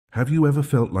Have you ever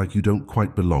felt like you don't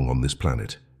quite belong on this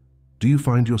planet? Do you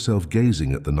find yourself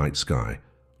gazing at the night sky,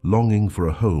 longing for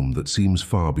a home that seems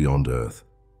far beyond Earth?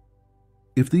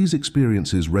 If these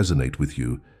experiences resonate with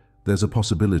you, there's a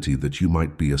possibility that you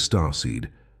might be a starseed,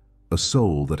 a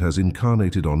soul that has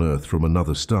incarnated on Earth from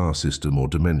another star system or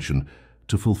dimension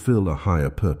to fulfill a higher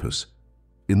purpose.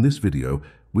 In this video,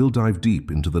 we'll dive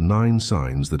deep into the 9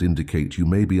 signs that indicate you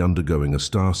may be undergoing a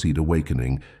starseed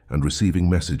awakening and receiving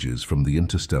messages from the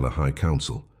Interstellar High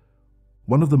Council.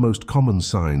 One of the most common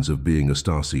signs of being a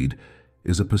starseed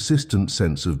is a persistent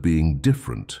sense of being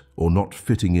different or not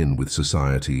fitting in with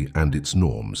society and its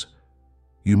norms.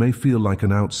 You may feel like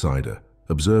an outsider,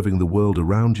 observing the world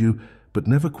around you, but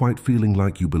never quite feeling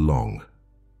like you belong.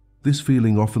 This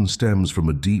feeling often stems from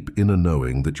a deep inner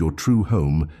knowing that your true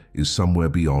home is somewhere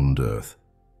beyond Earth.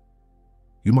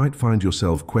 You might find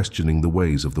yourself questioning the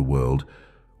ways of the world,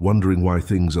 wondering why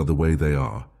things are the way they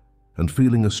are, and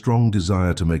feeling a strong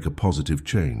desire to make a positive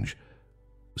change.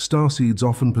 Starseeds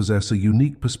often possess a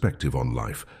unique perspective on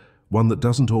life, one that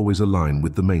doesn't always align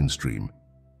with the mainstream.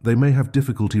 They may have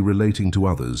difficulty relating to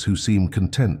others who seem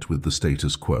content with the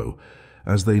status quo,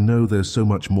 as they know there's so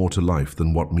much more to life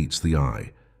than what meets the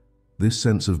eye. This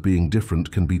sense of being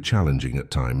different can be challenging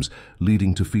at times,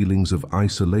 leading to feelings of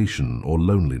isolation or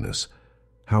loneliness.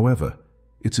 However,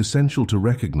 it's essential to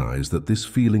recognize that this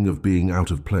feeling of being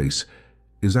out of place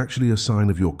is actually a sign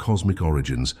of your cosmic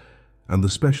origins and the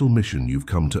special mission you've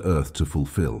come to Earth to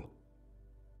fulfill.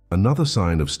 Another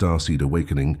sign of starseed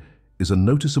awakening is a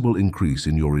noticeable increase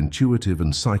in your intuitive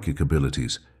and psychic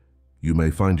abilities. You may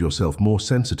find yourself more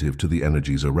sensitive to the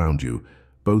energies around you,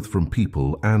 both from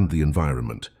people and the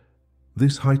environment.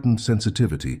 This heightened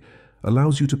sensitivity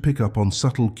allows you to pick up on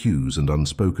subtle cues and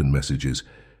unspoken messages,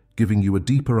 giving you a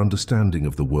deeper understanding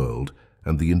of the world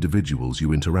and the individuals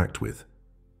you interact with.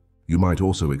 You might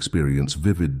also experience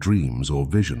vivid dreams or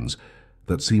visions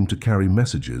that seem to carry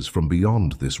messages from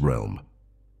beyond this realm.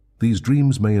 These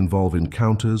dreams may involve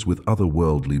encounters with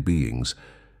otherworldly beings,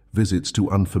 visits to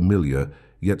unfamiliar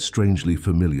yet strangely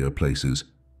familiar places,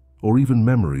 or even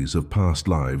memories of past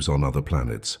lives on other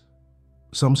planets.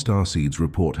 Some starseeds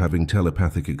report having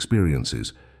telepathic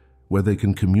experiences, where they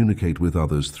can communicate with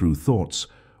others through thoughts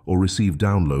or receive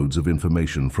downloads of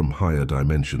information from higher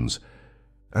dimensions.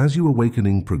 As your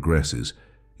awakening progresses,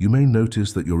 you may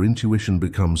notice that your intuition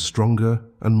becomes stronger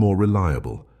and more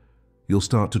reliable. You'll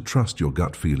start to trust your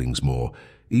gut feelings more,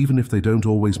 even if they don't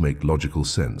always make logical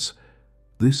sense.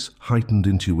 This heightened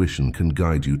intuition can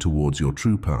guide you towards your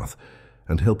true path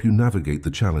and help you navigate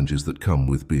the challenges that come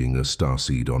with being a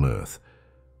starseed on Earth.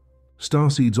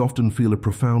 Starseeds often feel a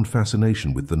profound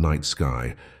fascination with the night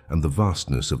sky and the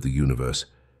vastness of the universe.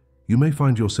 You may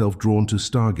find yourself drawn to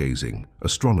stargazing,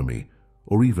 astronomy,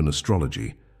 or even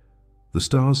astrology. The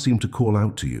stars seem to call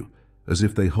out to you, as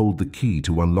if they hold the key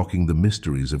to unlocking the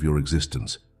mysteries of your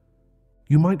existence.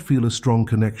 You might feel a strong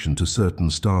connection to certain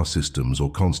star systems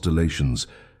or constellations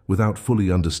without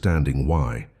fully understanding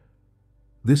why.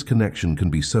 This connection can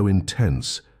be so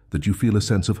intense that you feel a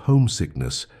sense of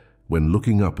homesickness when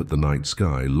looking up at the night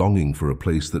sky, longing for a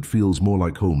place that feels more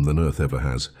like home than Earth ever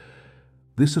has.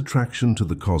 This attraction to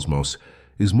the cosmos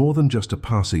is more than just a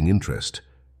passing interest.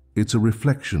 It's a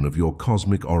reflection of your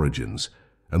cosmic origins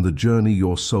and the journey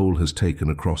your soul has taken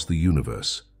across the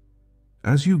universe.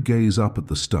 As you gaze up at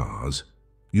the stars,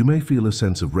 you may feel a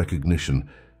sense of recognition,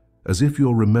 as if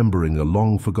you're remembering a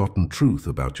long-forgotten truth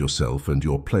about yourself and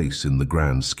your place in the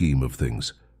grand scheme of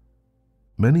things.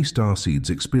 Many starseeds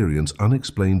experience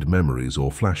unexplained memories or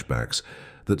flashbacks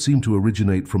that seem to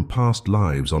originate from past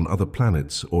lives on other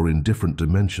planets or in different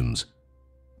dimensions.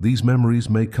 These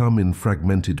memories may come in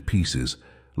fragmented pieces,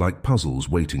 like puzzles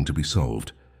waiting to be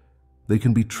solved. They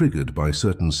can be triggered by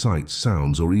certain sights,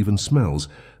 sounds, or even smells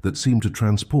that seem to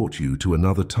transport you to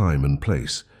another time and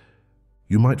place.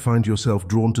 You might find yourself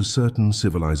drawn to certain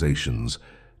civilizations,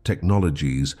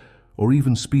 technologies, or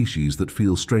even species that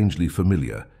feel strangely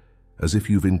familiar, as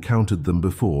if you've encountered them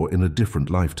before in a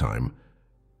different lifetime.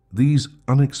 These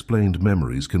unexplained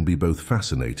memories can be both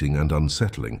fascinating and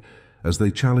unsettling, as they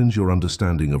challenge your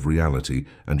understanding of reality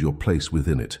and your place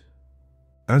within it.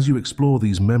 As you explore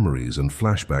these memories and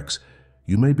flashbacks,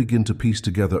 you may begin to piece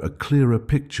together a clearer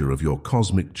picture of your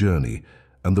cosmic journey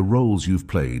and the roles you've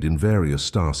played in various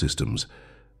star systems.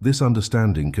 This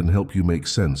understanding can help you make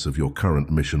sense of your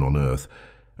current mission on Earth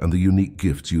and the unique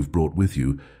gifts you've brought with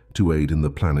you to aid in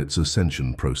the planet's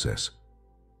ascension process.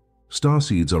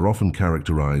 Starseeds are often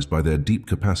characterized by their deep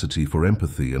capacity for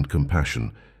empathy and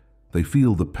compassion. They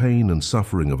feel the pain and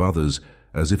suffering of others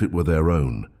as if it were their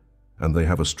own, and they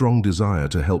have a strong desire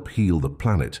to help heal the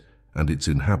planet and its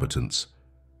inhabitants.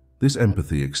 This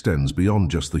empathy extends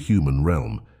beyond just the human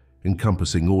realm,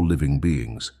 encompassing all living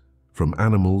beings, from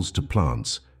animals to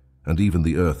plants, and even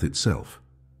the earth itself.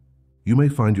 You may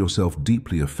find yourself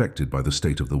deeply affected by the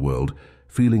state of the world,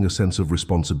 feeling a sense of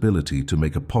responsibility to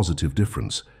make a positive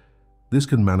difference. This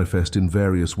can manifest in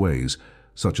various ways,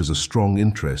 such as a strong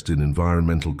interest in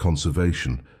environmental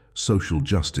conservation, social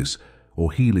justice,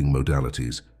 or healing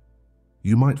modalities.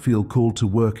 You might feel called to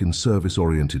work in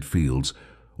service-oriented fields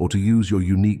or to use your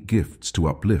unique gifts to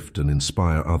uplift and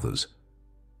inspire others.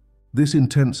 This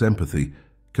intense empathy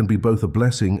can be both a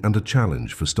blessing and a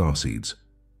challenge for starseeds.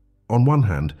 On one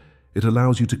hand, it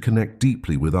allows you to connect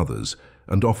deeply with others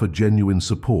and offer genuine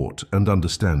support and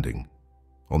understanding.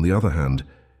 On the other hand,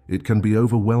 it can be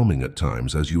overwhelming at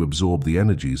times as you absorb the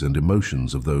energies and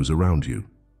emotions of those around you.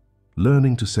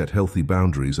 Learning to set healthy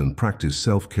boundaries and practice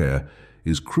self-care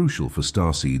is crucial for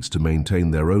starseeds to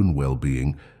maintain their own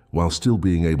well-being while still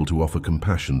being able to offer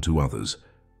compassion to others.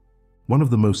 One of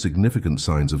the most significant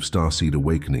signs of starseed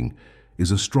awakening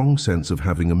is a strong sense of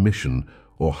having a mission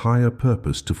or higher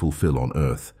purpose to fulfill on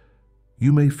Earth.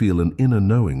 You may feel an inner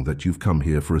knowing that you've come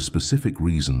here for a specific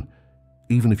reason,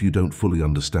 even if you don't fully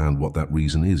understand what that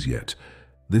reason is yet.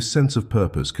 This sense of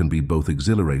purpose can be both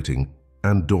exhilarating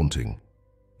and daunting.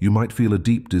 You might feel a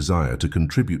deep desire to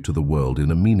contribute to the world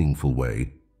in a meaningful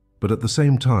way, but at the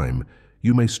same time,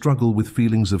 you may struggle with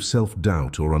feelings of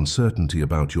self-doubt or uncertainty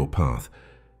about your path.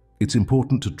 It's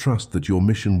important to trust that your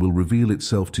mission will reveal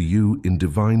itself to you in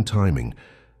divine timing,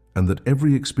 and that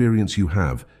every experience you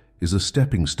have is a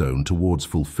stepping stone towards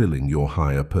fulfilling your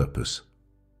higher purpose.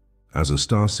 As a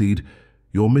starseed,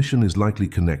 your mission is likely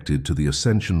connected to the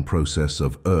ascension process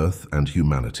of Earth and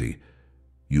humanity.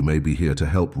 You may be here to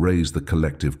help raise the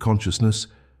collective consciousness,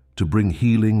 to bring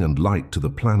healing and light to the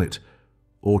planet,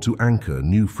 or to anchor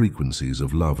new frequencies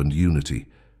of love and unity.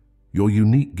 Your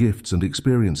unique gifts and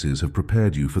experiences have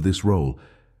prepared you for this role,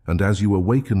 and as you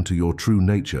awaken to your true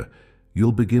nature,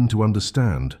 you'll begin to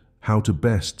understand how to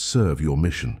best serve your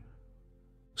mission.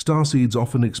 Starseeds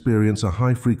often experience a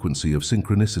high frequency of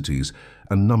synchronicities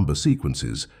and number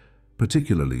sequences,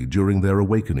 particularly during their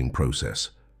awakening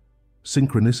process.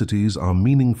 Synchronicities are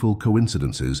meaningful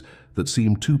coincidences that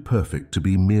seem too perfect to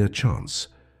be mere chance,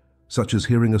 such as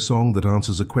hearing a song that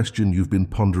answers a question you've been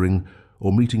pondering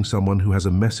or meeting someone who has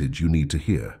a message you need to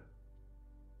hear.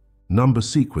 Number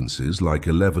sequences like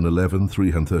 1111,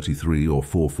 333, or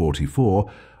 444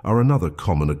 are another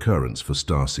common occurrence for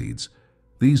starseeds.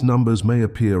 These numbers may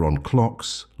appear on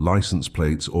clocks, license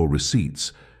plates, or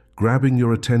receipts, grabbing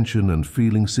your attention and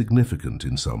feeling significant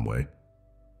in some way.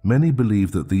 Many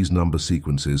believe that these number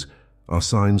sequences are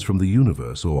signs from the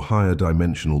universe or higher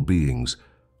dimensional beings,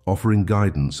 offering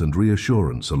guidance and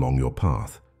reassurance along your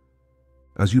path.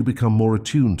 As you become more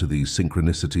attuned to these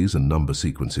synchronicities and number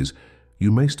sequences,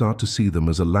 you may start to see them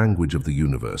as a language of the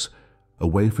universe, a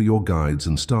way for your guides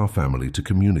and star family to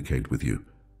communicate with you.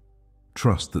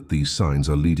 Trust that these signs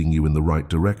are leading you in the right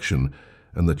direction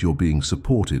and that you're being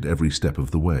supported every step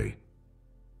of the way.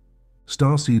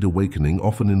 Starseed awakening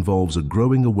often involves a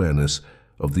growing awareness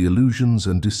of the illusions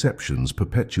and deceptions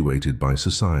perpetuated by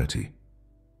society.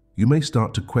 You may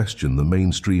start to question the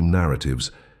mainstream narratives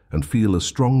and feel a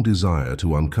strong desire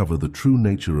to uncover the true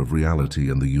nature of reality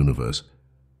and the universe.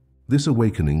 This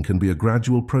awakening can be a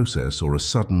gradual process or a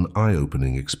sudden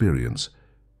eye-opening experience.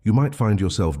 You might find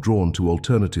yourself drawn to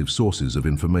alternative sources of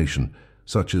information,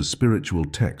 such as spiritual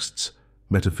texts,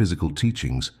 metaphysical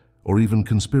teachings, or even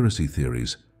conspiracy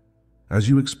theories. As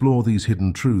you explore these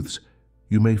hidden truths,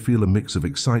 you may feel a mix of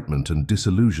excitement and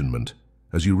disillusionment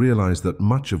as you realize that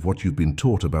much of what you've been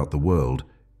taught about the world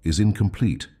is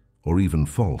incomplete or even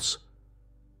false.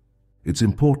 It's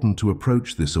important to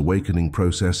approach this awakening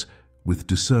process with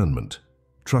discernment,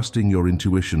 trusting your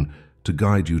intuition to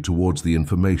guide you towards the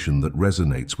information that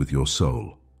resonates with your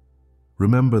soul.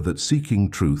 Remember that seeking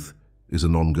truth is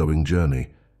an ongoing journey,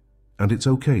 and it's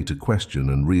okay to question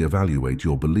and reevaluate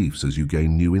your beliefs as you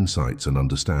gain new insights and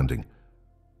understanding.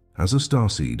 As a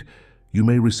starseed, you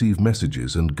may receive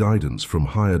messages and guidance from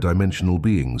higher dimensional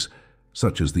beings,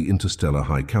 such as the Interstellar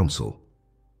High Council.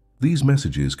 These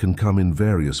messages can come in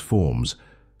various forms,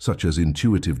 such as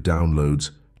intuitive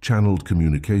downloads, channeled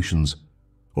communications,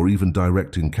 or even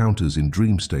direct encounters in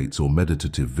dream states or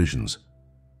meditative visions.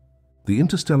 The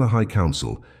Interstellar High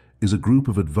Council is a group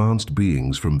of advanced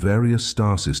beings from various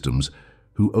star systems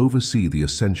who oversee the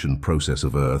ascension process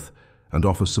of Earth and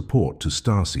offer support to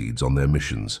starseeds on their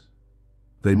missions.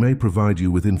 They may provide you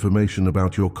with information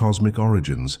about your cosmic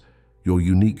origins, your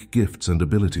unique gifts and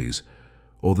abilities,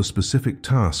 or the specific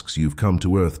tasks you've come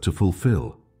to Earth to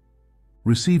fulfill.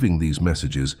 Receiving these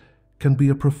messages can be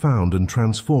a profound and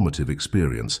transformative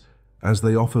experience, as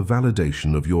they offer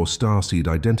validation of your starseed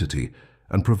identity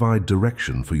and provide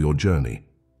direction for your journey.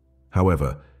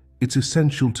 However, it's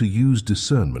essential to use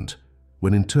discernment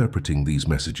when interpreting these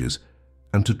messages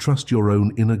and to trust your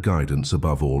own inner guidance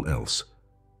above all else.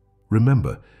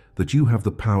 Remember that you have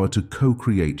the power to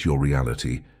co-create your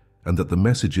reality and that the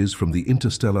messages from the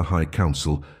Interstellar High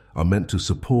Council are meant to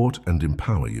support and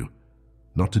empower you,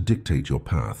 not to dictate your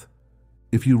path.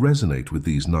 If you resonate with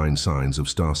these 9 signs of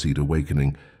Starseed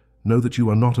awakening, know that you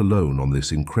are not alone on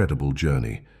this incredible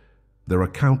journey. There are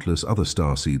countless other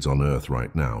Starseeds on Earth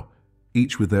right now,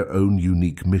 each with their own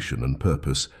unique mission and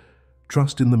purpose.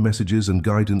 Trust in the messages and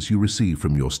guidance you receive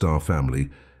from your star family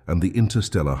and the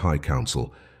Interstellar High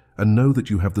Council, and know that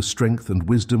you have the strength and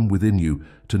wisdom within you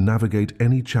to navigate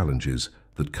any challenges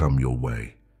that come your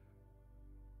way.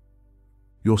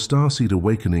 Your Starseed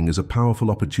awakening is a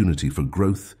powerful opportunity for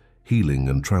growth, healing,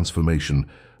 and transformation,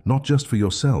 not just for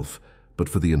yourself, but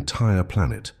for the entire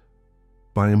planet.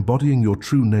 By embodying your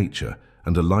true nature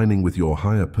and aligning with your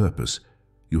higher purpose,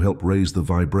 you help raise the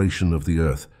vibration of the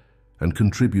Earth and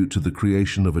contribute to the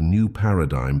creation of a new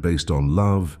paradigm based on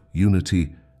love,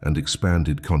 unity, and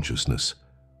expanded consciousness.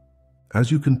 As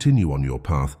you continue on your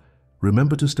path,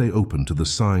 remember to stay open to the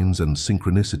signs and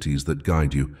synchronicities that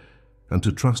guide you, and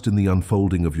to trust in the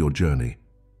unfolding of your journey.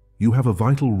 You have a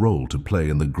vital role to play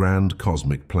in the grand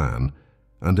cosmic plan,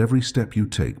 and every step you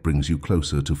take brings you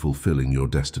closer to fulfilling your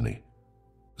destiny.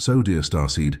 So, dear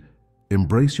Starseed,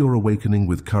 embrace your awakening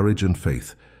with courage and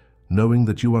faith, knowing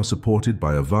that you are supported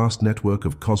by a vast network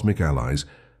of cosmic allies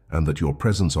and that your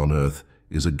presence on Earth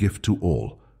is a gift to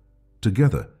all.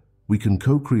 Together, we can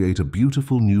co-create a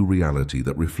beautiful new reality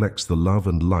that reflects the love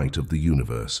and light of the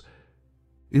universe.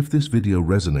 If this video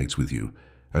resonates with you,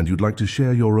 and you'd like to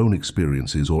share your own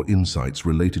experiences or insights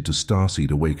related to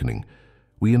Starseed awakening,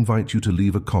 we invite you to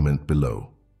leave a comment below.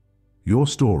 Your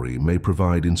story may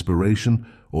provide inspiration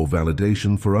or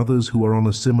validation for others who are on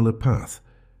a similar path.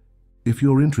 If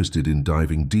you're interested in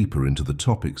diving deeper into the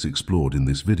topics explored in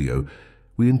this video,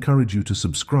 we encourage you to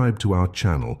subscribe to our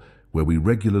channel, where we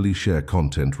regularly share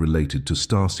content related to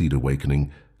Starseed awakening,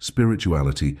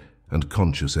 spirituality, and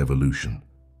conscious evolution.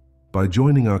 By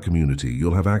joining our community,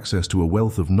 you'll have access to a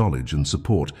wealth of knowledge and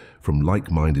support from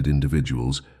like-minded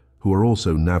individuals who are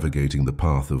also navigating the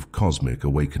path of cosmic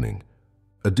awakening.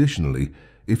 Additionally,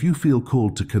 if you feel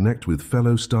called to connect with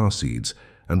fellow Starseeds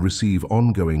and receive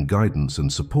ongoing guidance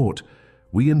and support,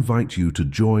 we invite you to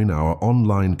join our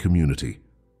online community.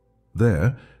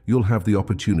 There, you'll have the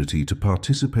opportunity to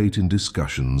participate in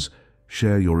discussions,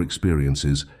 share your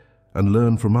experiences, and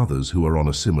learn from others who are on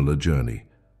a similar journey.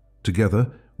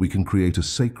 Together, we can create a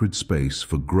sacred space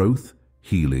for growth,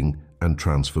 healing, and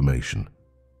transformation.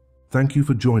 Thank you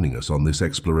for joining us on this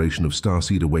exploration of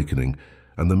Starseed awakening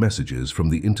and the messages from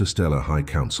the Interstellar High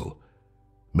Council.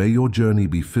 May your journey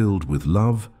be filled with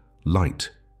love,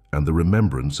 light, and the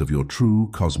remembrance of your true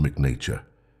cosmic nature.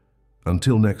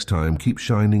 Until next time, keep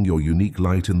shining your unique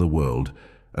light in the world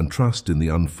and trust in the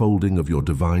unfolding of your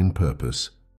divine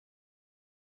purpose.